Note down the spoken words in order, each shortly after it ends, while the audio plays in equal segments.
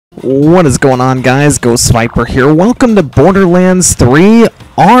What is going on, guys? Ghost Viper here. Welcome to Borderlands 3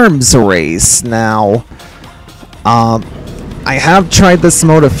 Arms Race. Now, I have tried this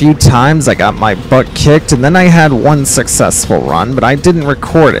mode a few times. I got my butt kicked, and then I had one successful run, but I didn't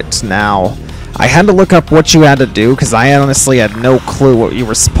record it. Now, I had to look up what you had to do, because I honestly had no clue what you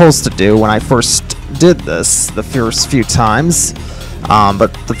were supposed to do when I first did this the first few times. But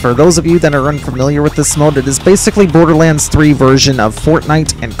for those of you that are unfamiliar with this mode, it is basically Borderlands 3 version of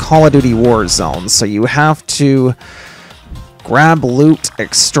Fortnite and Call of Duty Warzone. So you have to grab loot,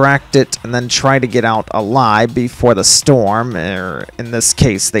 extract it, and then try to get out alive before the storm, or in this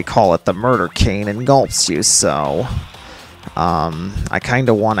case they call it the murder cane, engulfs you. So I kind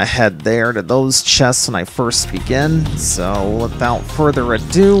of want to head there to those chests when I first begin. So without further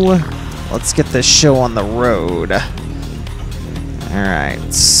ado, let's get this show on the road.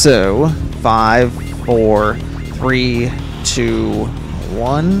 Alright, so 5, 4, 3, 2,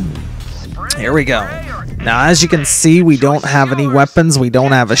 1. Here we go. Now, as you can see, we don't have any weapons, we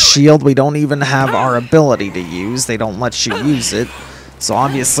don't have a shield, we don't even have our ability to use. They don't let you use it. So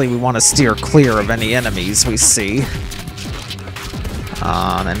obviously we want to steer clear of any enemies we see.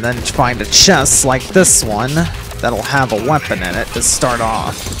 And then find a chest like this one that'll have a weapon in it to start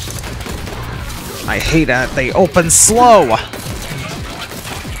off. I hate it. They open slow.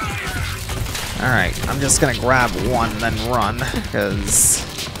 Alright, I'm just gonna grab one and then run, because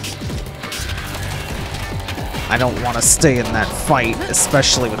I don't want to stay in that fight,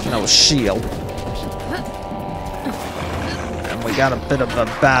 especially with no shield. And we got a bit of a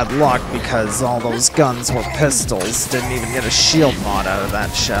bad luck, because all those guns were pistols. Didn't even get a shield mod out of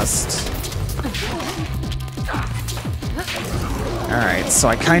that chest. Alright, so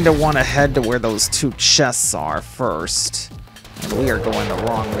I kind of want to head to where those two chests are first. And we are going the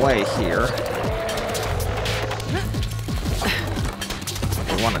wrong way here.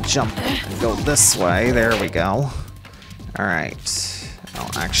 We want to jump and go this way. There we go. Alright. Oh,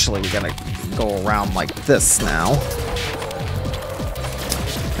 actually, we gotta go around like this now.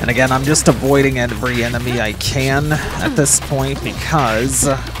 And again, I'm just avoiding every enemy I can at this point because,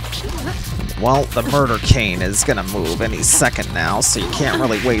 well, the murder cane is gonna move any second now, so you can't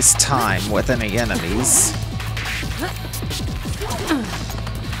really waste time with any enemies.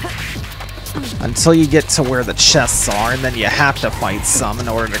 Until you get to where the chests are, and then you have to fight some in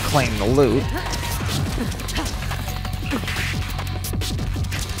order to claim the loot.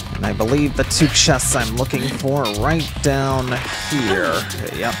 And I believe the two chests I'm looking for are right down here.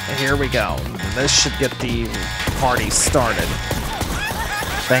 Yep, here we go. This should get the party started.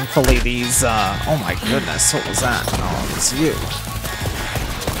 Thankfully these, oh my goodness, what was that? Oh, it was you.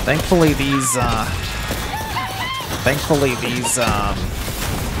 Thankfully these,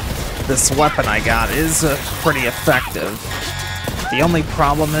 this weapon I got is pretty effective. The only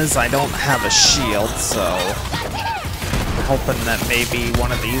problem is I don't have a shield, so I'm hoping that maybe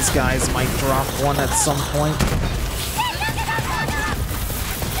one of these guys might drop one at some point.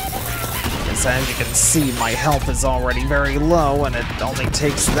 Because as you can see, my health is already very low, and it only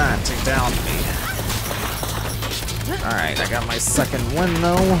takes that to down me. Alright, I got my second win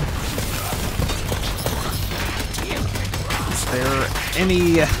though. Is there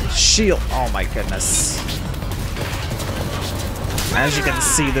any shield? Oh my goodness. As you can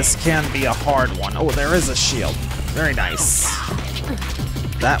see, this can be a hard one. Oh, there is a shield. Very nice.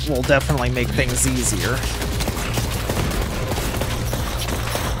 That will definitely make things easier.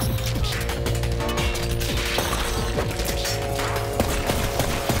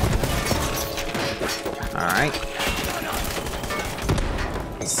 Alright.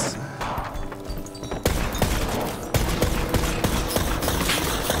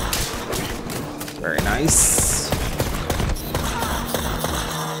 Very nice.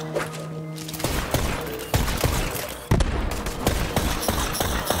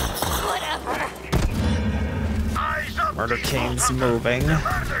 Murder cane's moving.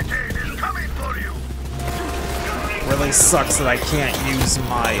 Really sucks that I can't use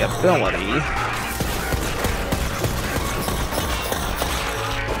my ability.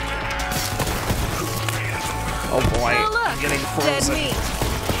 Oh boy, I'm getting frozen.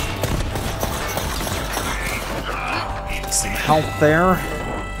 Some health there.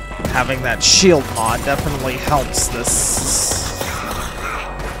 Having that shield mod definitely helps this.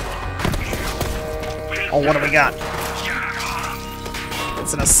 Oh, what do we got?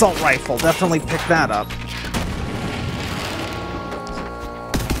 It's an assault rifle. Definitely pick that up.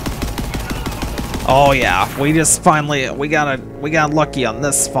 Oh yeah, we just finally we got lucky on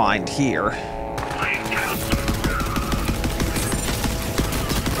this find here.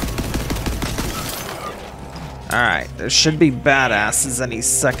 Alright, there should be badasses any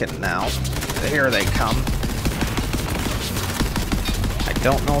second now. Here they come. I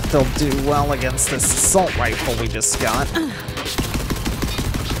don't know if they'll do well against this assault rifle we just got.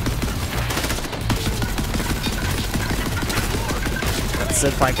 Let's see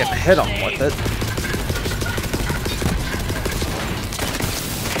if I can hit them with it.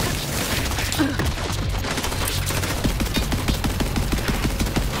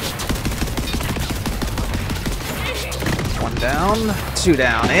 Down, 2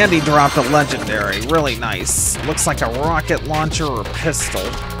 down, and he dropped a legendary. Really nice. Looks like a rocket launcher or pistol.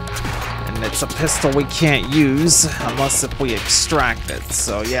 And it's a pistol we can't use unless if we extract it.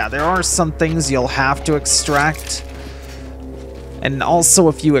 So yeah, there are some things you'll have to extract. And also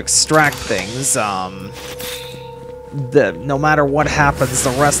if you extract things, no matter what happens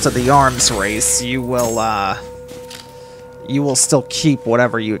the rest of the arms race, you will still keep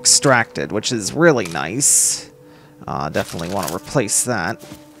whatever you extracted, which is really nice. Definitely want to replace that.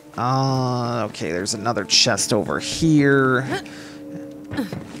 Okay, there's another chest over here.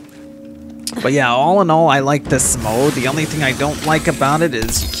 But yeah, all in all, I like this mode. The only thing I don't like about it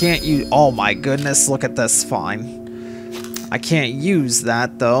is you can't use... Oh my goodness, look at this, fine. I can't use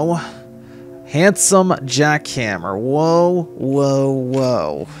that, though. Handsome jackhammer. Whoa, whoa,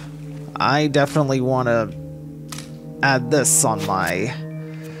 whoa. I definitely want to add this on my...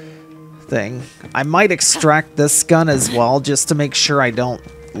 thing. I might extract this gun as well, just to make sure I don't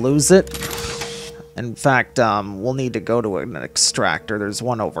lose it. In fact, we'll need to go to an extractor. There's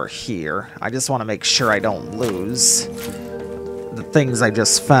one over here. I just want to make sure I don't lose the things I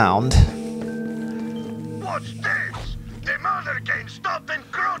just found. What's this? The mother gang stopped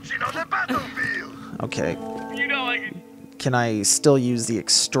encroaching on the battlefield. Okay. You know, can I still use the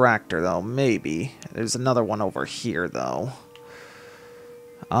extractor, though? Maybe. There's another one over here, though.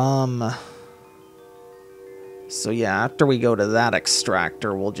 So yeah, after we go to that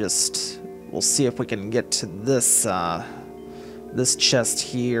extractor, we'll see if we can get to this, this chest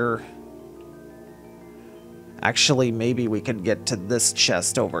here. Actually, maybe we could get to this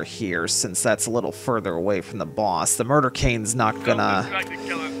chest over here, since that's a little further away from the boss. The murder cane's not gonna,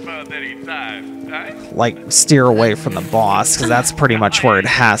 like, steer away from the boss, because that's pretty much where it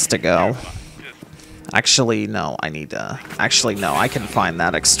has to go. Actually, no, I need to... Actually, no, I can find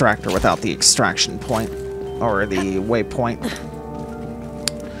that extractor without the extraction point. Or the waypoint.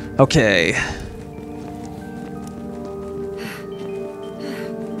 Okay.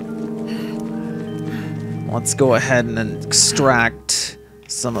 Let's go ahead and extract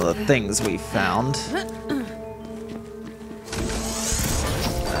some of the things we found. And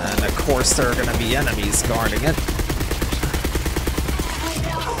of course there are going to be enemies guarding it.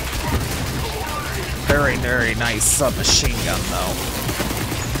 Very, very nice submachine gun, though.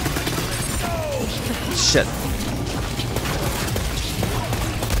 Shit.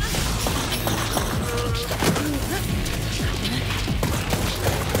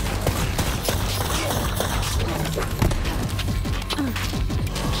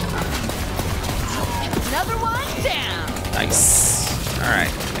 Another one down. Nice.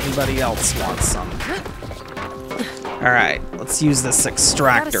 Alright, anybody else want some? Alright, let's use this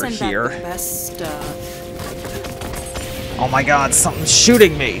extractor here. Best stuff. Oh my god, something's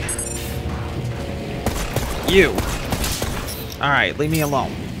shooting me! You! Alright, leave me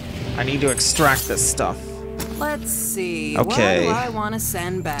alone. I need to extract this stuff. Let's see. Okay. What do I want to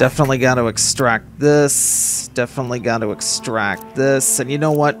send back? Definitely got to extract this. Definitely got to extract this. And you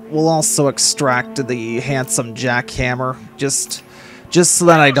know what? We'll also extract the handsome jackhammer. Just so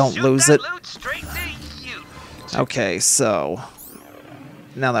that I don't lose it. Okay, so...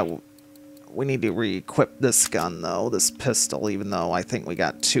 Now that... We need to re-equip this gun, though. This pistol, even though I think we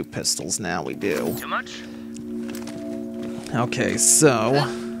got 2 pistols now. We do. Too much? Okay, so...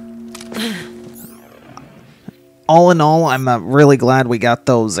 All in all, I'm really glad we got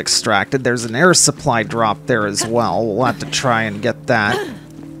those extracted. There's an air supply drop there as well. We'll have to try and get that.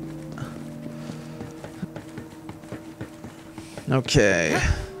 Okay.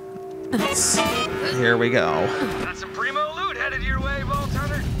 Here we go. Got some primo loot headed your way, Vault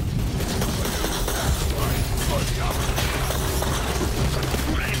Hunter.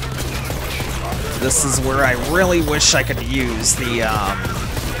 This is where I really wish I could use the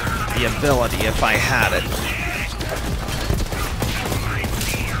ability if I had it.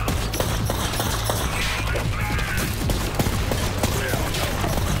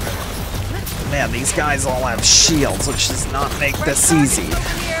 Man, these guys all have shields, which does not make this easy.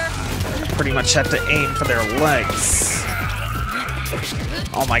 Pretty much have to aim for their legs.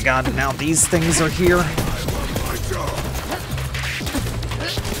 Oh my god, now these things are here.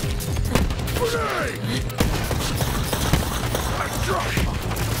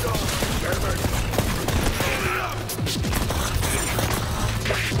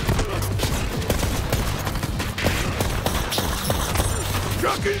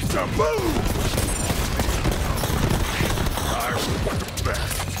 Looking to move! I was the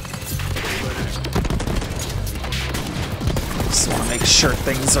best. Just want to make sure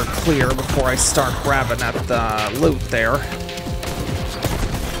things are clear before I start grabbing at the loot there.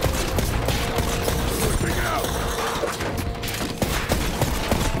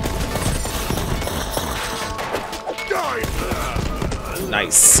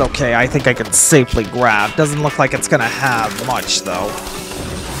 Nice. Okay, I think I can safely grab. Doesn't look like it's gonna have much, though.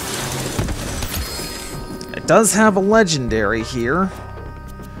 It does have a legendary here.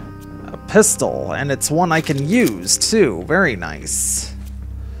 A pistol, and it's one I can use, too. Very nice.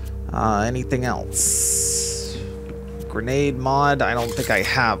 Anything else? Grenade mod. I don't think I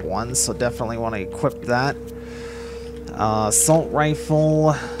have one, so definitely want to equip that. Assault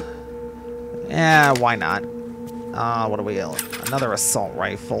rifle. Yeah, why not? What do we... Another assault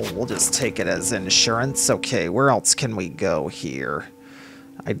rifle. We'll just take it as insurance. Okay, where else can we go here?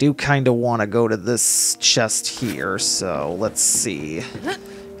 I do kind of want to go to this chest here, so let's see.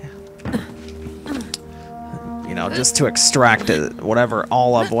 You know, just to extract it,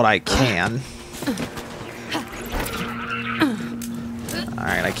 all of what I can.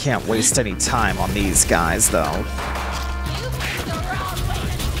 Alright, I can't waste any time on these guys, though.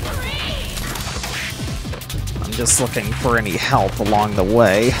 Just looking for any help along the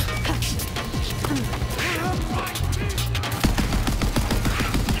way.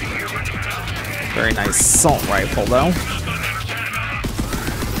 Very nice assault rifle, though.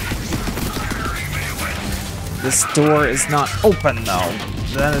 This door is not open, though.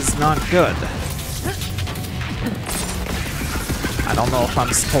 That is not good. I don't know if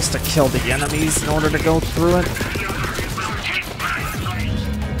I'm supposed to kill the enemies in order to go through it.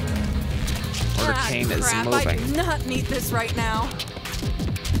 Cane is moving. I do not need this right now.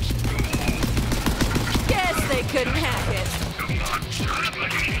 Guess they couldn't hack it.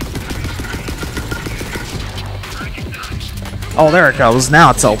 Oh, there it goes. Now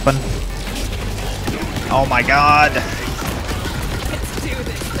it's open. Oh my god. Let's do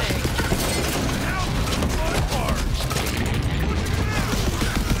this thing.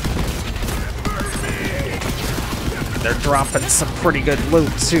 They're dropping some pretty good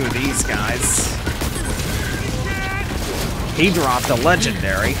loot too, these guys. He dropped a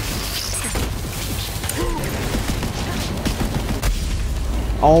legendary.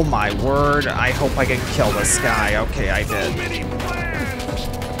 Oh my word, I hope I can kill this guy. Okay, I did.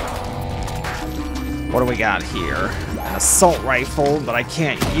 What do we got here? An assault rifle, but I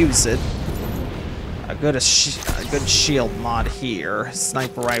can't use it. A good shield mod here.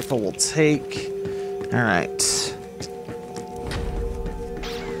 Sniper rifle will take. Alright.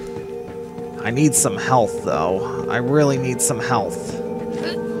 I need some health, though. I really need some health.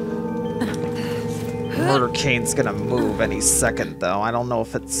 Murder Cane's gonna move any second, though. I don't know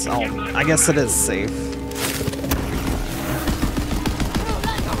if it's... Oh, I guess it is safe.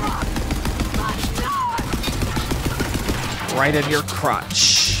 Right in your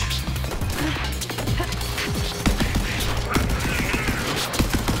crotch.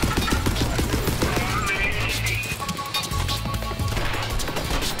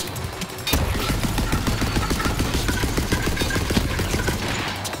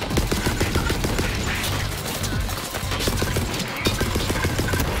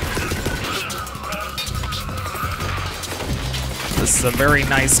 This is a very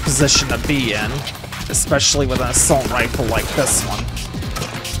nice position to be in, especially with an assault rifle like this one.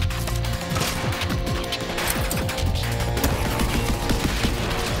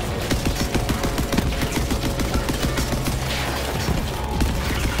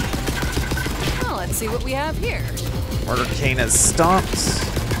 Well, let's see what we have here. Murder Cane is stopped.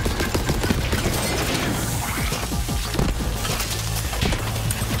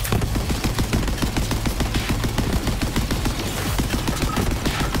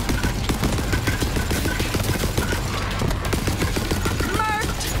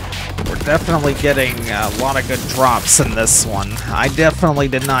 Definitely getting a lot of good drops in this one. I definitely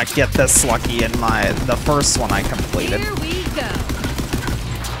did not get this lucky in the first one I completed. Here we go.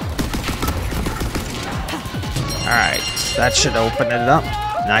 Alright, that should open it up.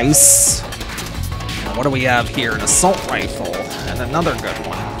 Nice. What do we have here? An assault rifle and another good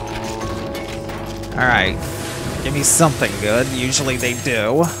one. Alright, give me something good. Usually they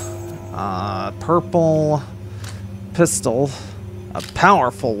do. Purple pistol. A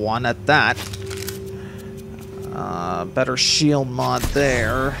powerful one at that. Better shield mod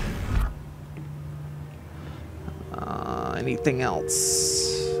there. Anything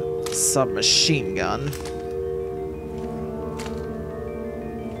else? Submachine gun.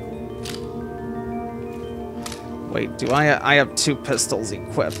 Wait, do I have 2 pistols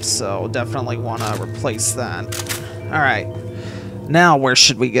equipped, so definitely want to replace that. Alright. Now, where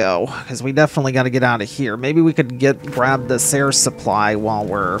should we go? Because we definitely got to get out of here. Maybe we could grab this air supply while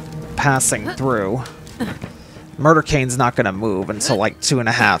we're passing through. Murder Cane's not going to move until like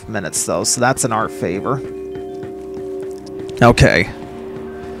 2.5 minutes, though, so that's in our favor. Okay.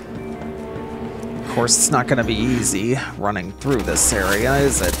 Of course, it's not going to be easy running through this area,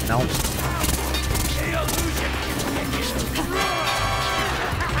 is it? Nope.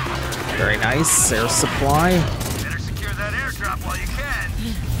 Very nice. Air supply. Better secure that airdrop while you can.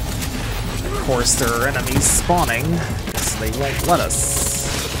 Of course, there are enemies spawning, so they won't let us.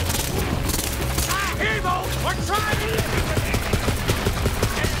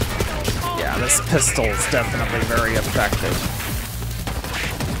 Yeah, this pistol is definitely very effective.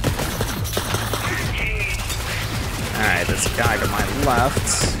 Alright, there's a guy to my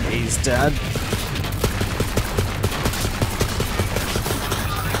left. He's dead.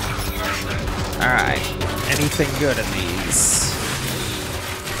 Alright, anything good in these?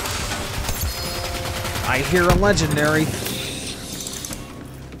 I hear a legendary.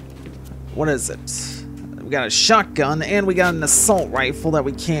 What is it? We got a shotgun and we got an assault rifle that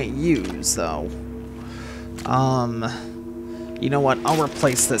we can't use, though. You know what? I'll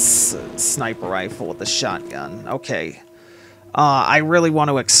replace this sniper rifle with the shotgun. Okay. I really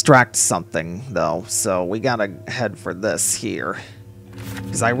want to extract something, though, so we gotta head for this here.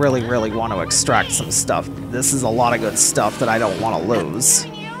 Because I really, really want to extract some stuff. This is a lot of good stuff that I don't want to lose.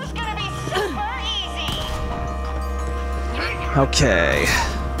 Okay.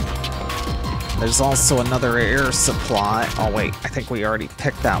 There's also another air supply. Oh, wait. I think we already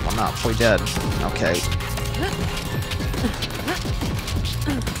picked that one up. We did. Okay.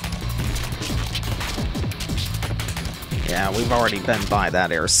 Yeah, we've already been by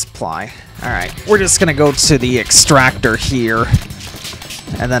that air supply. Alright. We're just going to go to the extractor here.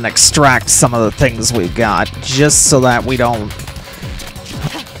 And then extract some of the things we've got, just so that we don't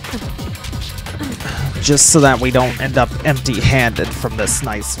end up empty-handed from this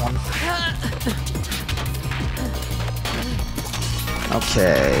nice one.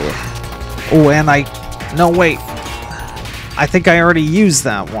 Okay. Oh, and no, wait. I think I already used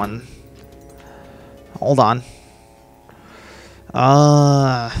that one. Hold on.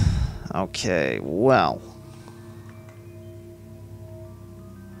 Okay, well.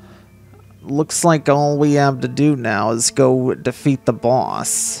 Looks like all we have to do now is go defeat the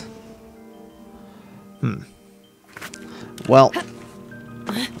boss. Well,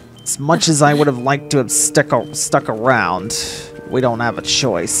 as much as I would have liked to have stuck around, we don't have a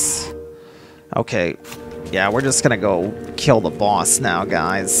choice. Okay, yeah, we're just gonna go kill the boss now,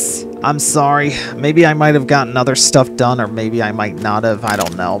 guys. I'm sorry, maybe I might have gotten other stuff done, or maybe I might not have, I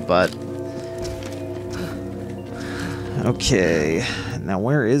don't know, but... Okay, now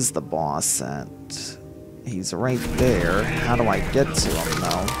where is the boss at? He's right there. How do I get to him,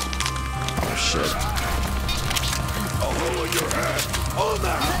 though? Oh, shit.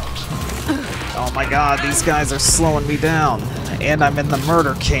 Oh my god, these guys are slowing me down. And I'm in the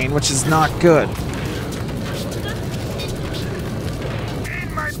murder cane, which is not good.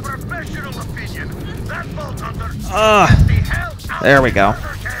 In my professional opinion, that Vault Hunter there we go.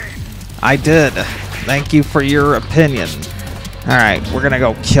 I did. Thank you for your opinion. Alright, we're gonna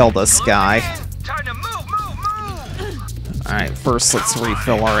go kill this guy. Time to move. Alright, first let's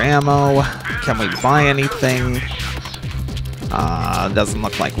refill our ammo. Can we buy anything? Doesn't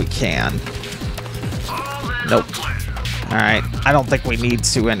look like we can. Nope. Alright, I don't think we need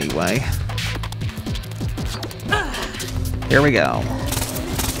to anyway. Here we go.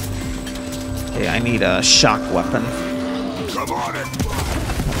 Okay, I need a shock weapon.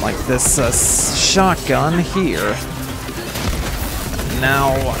 Like this shotgun here.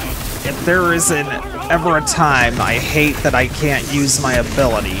 Now, if there isn't ever a time I hate that I can't use my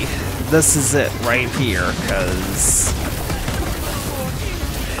ability, this is it right here, because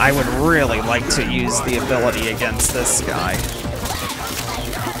I would really like to use the ability against this guy.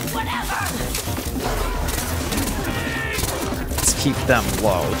 Let's keep them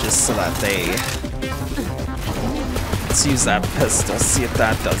low, just so that they... Let's use that pistol, see if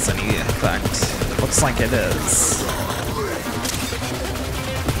that does any effect. Looks like it is.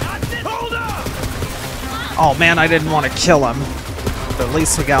 Oh man, I didn't want to kill him. But at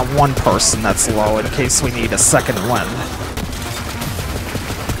least we got one person that's low in case we need a second win.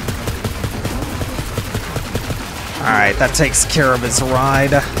 Alright, that takes care of his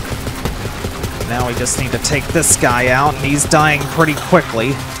ride. Now we just need to take this guy out, and he's dying pretty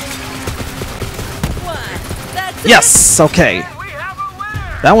quickly. Yes! Okay.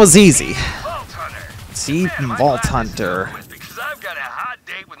 That was easy. Teeth and Vault Hunter. Because I've got a hot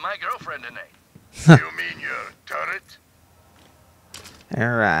date with my girlfriend tonight. You mean your turret?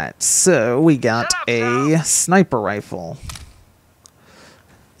 Alright, so we got a sniper rifle.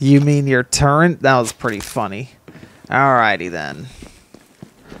 You mean your turret? That was pretty funny. Alrighty then.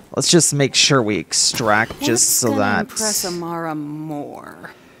 Let's just make sure we extract just so that... impress Amara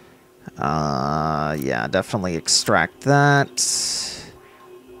more? Yeah, definitely extract that.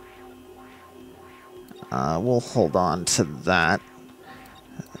 We'll hold on to that.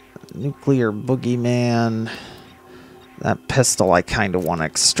 Nuclear boogeyman. That pistol I kind of want to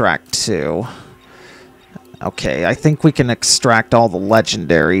extract too. Okay, I think we can extract all the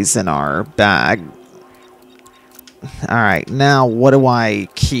legendaries in our bag. Alright, now what do I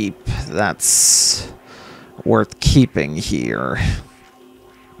keep that's worth keeping here?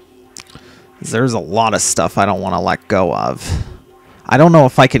 There's a lot of stuff I don't want to let go of. I don't know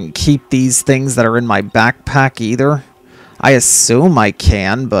if I can keep these things that are in my backpack either. I assume I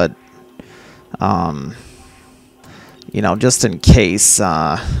can, but... you know, just in case,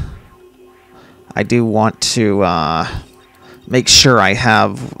 I do want to make sure I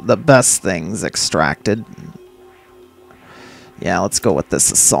have the best things extracted. Yeah, let's go with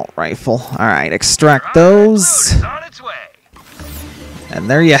this assault rifle. Alright, extract those. And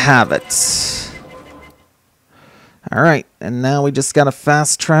there you have it. Alright, and now we just gotta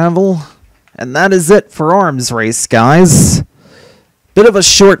fast travel. And that is it for Arms Race, guys. Bit of a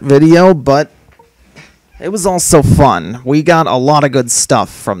short video, but... it was also fun. We got a lot of good stuff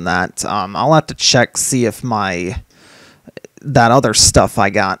from that. I'll have to check, see if that other stuff I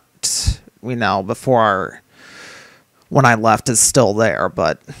got, you know, when I left is still there,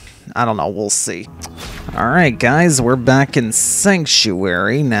 but I don't know, we'll see. Alright guys, we're back in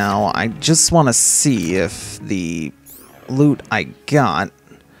Sanctuary. Now, I just want to see if the loot I got,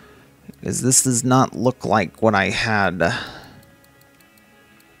 because this does not look like what I had...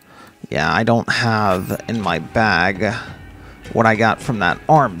 yeah, I don't have in my bag what I got from that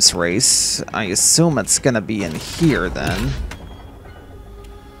arms race. I assume it's going to be in here then.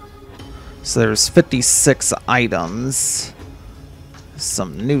 So there's 56 items.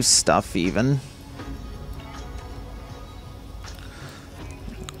 Some new stuff even.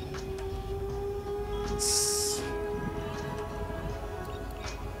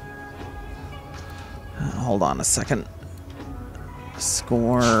 Hold on a second.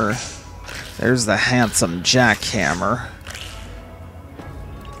 Score... there's the handsome jackhammer.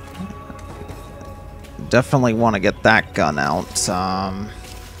 Definitely want to get that gun out.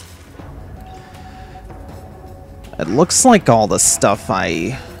 It looks like all the stuff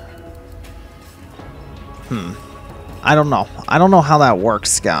I don't know. I don't know how that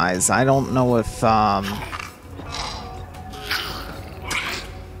works, guys. I don't know if I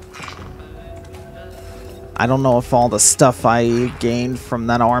don't know if all the stuff I gained from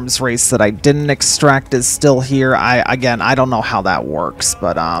that arms race that I didn't extract is still here. Again, I don't know how that works,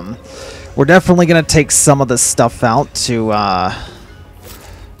 but we're definitely going to take some of this stuff out to,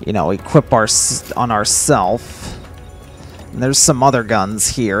 you know, equip on ourselves. And there's some other guns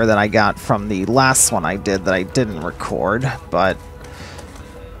here that I got from the last one I did that I didn't record, but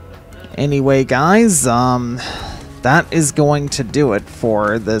anyway, guys, that is going to do it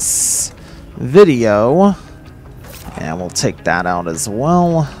for this video. And we'll take that out as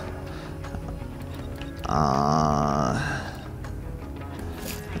well.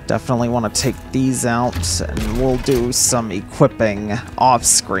 Definitely want to take these out, and we'll do some equipping off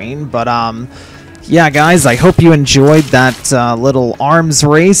screen. But yeah, guys, I hope you enjoyed that little arms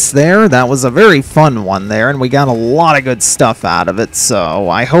race there. That was a very fun one there, and we got a lot of good stuff out of it. So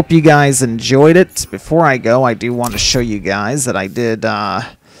I hope you guys enjoyed it. Before I go, I do want to show you guys that I did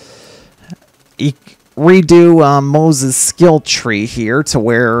redo Moze's skill tree here to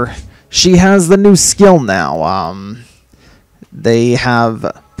where she has the new skill now. They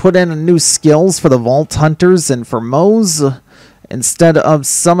have put in new skills for the Vault Hunters, and for Moze, instead of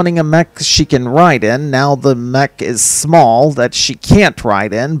summoning a mech she can ride in, now the mech is small that she can't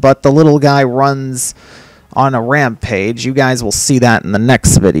ride in, but the little guy runs on a rampage. You guys will see that in the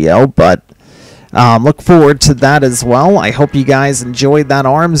next video, but look forward to that as well. I hope you guys enjoyed that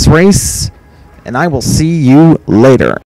arms race, and I will see you later.